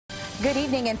Good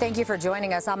evening and thank you for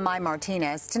joining us. I'm Mai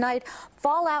Martinez. Tonight,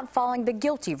 fallout following the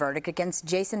guilty verdict against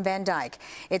Jason Van Dyke.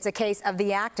 It's a case of the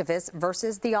activists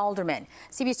versus the aldermen.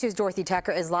 CBS 2's Dorothy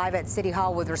Tucker is live at City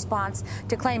Hall with response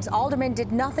to claims aldermen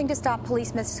did nothing to stop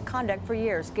police misconduct for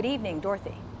years. Good evening,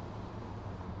 Dorothy.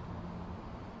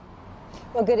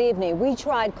 Well, good evening. We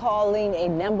tried calling a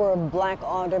number of black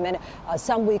aldermen.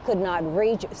 Some we could not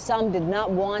reach. Some did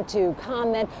not want to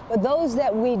comment. But those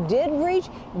that we did reach,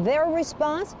 their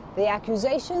response, the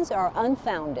accusations are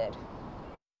unfounded.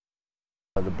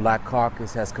 The Black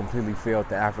Caucus has completely failed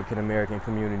the African-American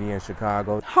community in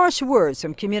Chicago. Harsh words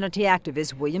from community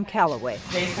activist William Calloway.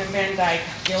 Jason Van Dyke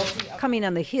guilty. Coming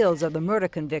on the heels of the murder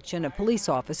conviction of police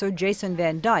officer Jason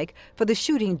Van Dyke for the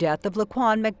shooting death of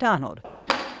Laquan McDonald.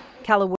 Calloway